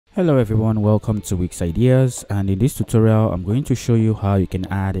Hello everyone, welcome to Wix Ideas, and in this tutorial I'm going to show you how you can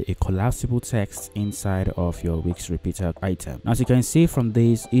add a collapsible text inside of your Wix repeater item. Now, as you can see from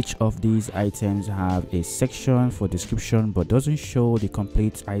this, each of these items have a section for description but doesn't show the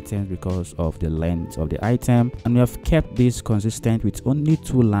complete item because of the length of the item, and we have kept this consistent with only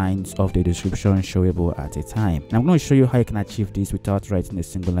 2 lines of the description showable at a time. Now, I'm going to show you how you can achieve this without writing a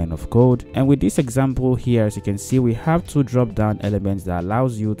single line of code. And with this example here, as you can see, we have 2 drop down elements that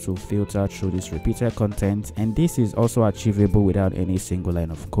allows you to filter through this repeater content, and this is also achievable without any single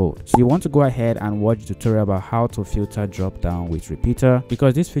line of code. So you want to go ahead and watch the tutorial about how to filter drop down with repeater,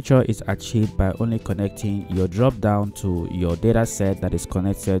 because this feature is achieved by only connecting your drop down to your data set that is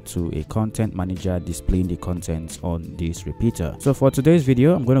connected to a content manager displaying the contents on this repeater. So for today's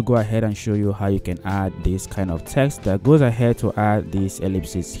video, I'm going to go ahead and show you how you can add this kind of text that goes ahead to add these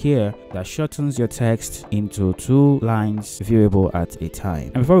ellipses here that shortens your text into 2 lines viewable at a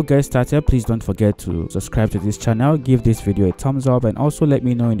time. And before we get started, please don't forget to subscribe to this channel, give this video a thumbs up, and also let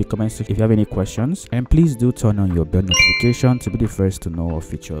me know in the comments section if you have any questions, and please do turn on your bell notification to be the first to know of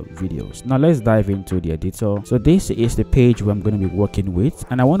future videos. Now let's dive into the editor. So this is the page where I'm going to be working with,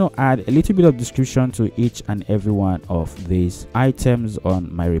 and I want to add a little bit of description to each and every one of these items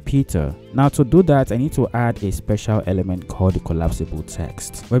on my repeater. Now, to do that, I need to add a special element called the collapsible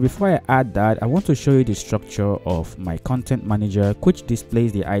text. But before I add that, I want to show you the structure of my content manager, which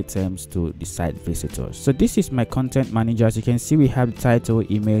displays the items to the site visitors. So this is my content manager. As you can see, we have the title,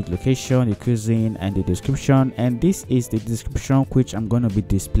 image, location, the cuisine, and the description, and this is the description which I'm going to be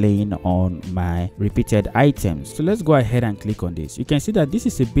displaying on my repeated items. So let's go ahead and click on this. You can see that this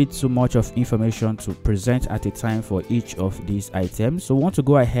is a bit too much of information to present at a time for each of these items, so we want to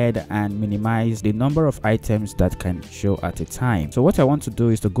go ahead and minimize the number of items that can show at a time. So what I want to do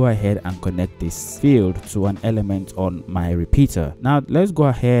is to go ahead and connect this field to an element on my repeater. Now let's go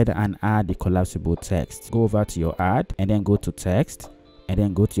ahead and add the collapsible text. Go over to your add and then go to text and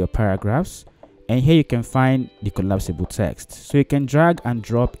then go to your paragraphs, and here you can find the collapsible text. So you can drag and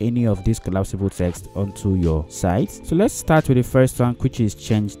drop any of these collapsible text onto your site. So let's start with the first one, which is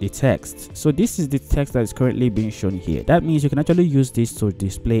change the text. So this is the text that is currently being shown here. That means you can actually use this to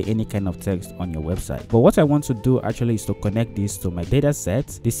display any kind of text on your website. But what I want to do actually is to connect this to my data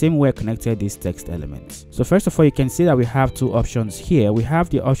set the same way I connected these text elements. So first of all, you can see that we have 2 options here. We have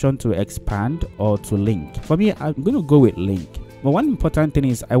the option to expand or to link. For me, I'm going to go with link. But one important thing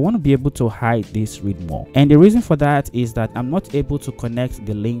is I want to be able to hide this read more. And the reason for that is that I'm not able to connect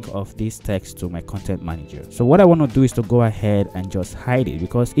the link of this text to my content manager. So what I want to do is to go ahead and just hide it,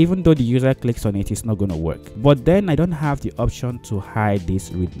 because even though the user clicks on it, it's not going to work. But then I don't have the option to hide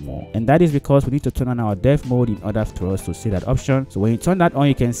this read more. And that is because we need to turn on our dev mode in order for us to see that option. So when you turn that on,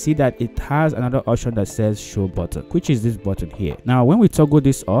 you can see that it has another option that says show button, which is this button here. Now, when we toggle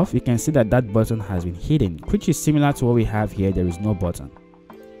this off, you can see that that button has been hidden, which is similar to what we have here. There is no button.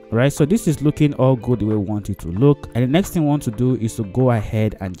 Alright, so this is looking all good the way we want it to look, and the next thing we want to do is to go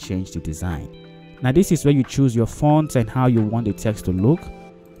ahead and change the design. Now this is where you choose your fonts and how you want the text to look,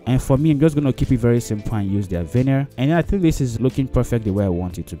 and for me, I'm just going to keep it very simple and use their veneer, and I think this is looking perfect the way I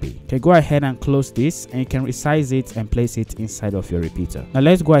want it to be. Okay, go ahead and close this, and you can resize it and place it inside of your repeater. Now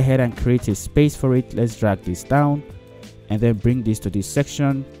let's go ahead and create a space for it. Let's drag this down and then bring this to this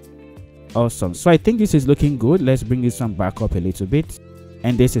section. Awesome. So I think this is looking good. Let's bring this one back up a little bit,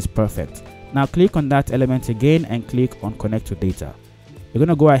 and this is perfect. Now click on that element again and click on connect to data. You're going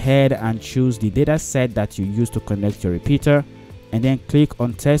to go ahead and choose the data set that you use to connect your repeater, and then click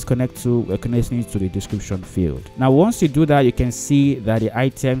on test connect to, we're connecting it to the description field. Now once you do that, you can see that the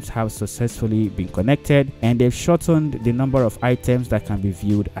items have successfully been connected, and they've shortened the number of items that can be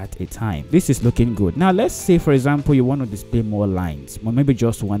viewed at a time. This is looking good. Now let's say, for example, you want to display more lines, or maybe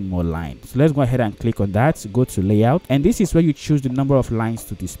just 1 more line. So let's go ahead and click on that, go to layout, and this is where you choose the number of lines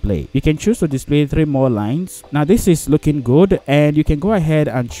to display. You can choose to display 3 more lines. Now this is looking good, and you can go ahead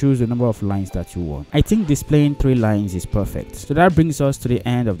and choose the number of lines that you want. I think displaying 3 lines is perfect. So that brings us to the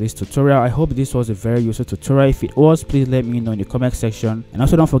end of this tutorial. I hope this was a very useful tutorial. If it was, please let me know in the comment section, and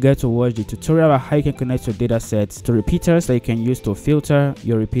also don't forget to watch the tutorial about how you can connect your data sets to repeaters that you can use to filter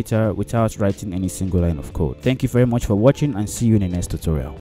your repeater without writing any single line of code. Thank you very much for watching, and see you in the next tutorial.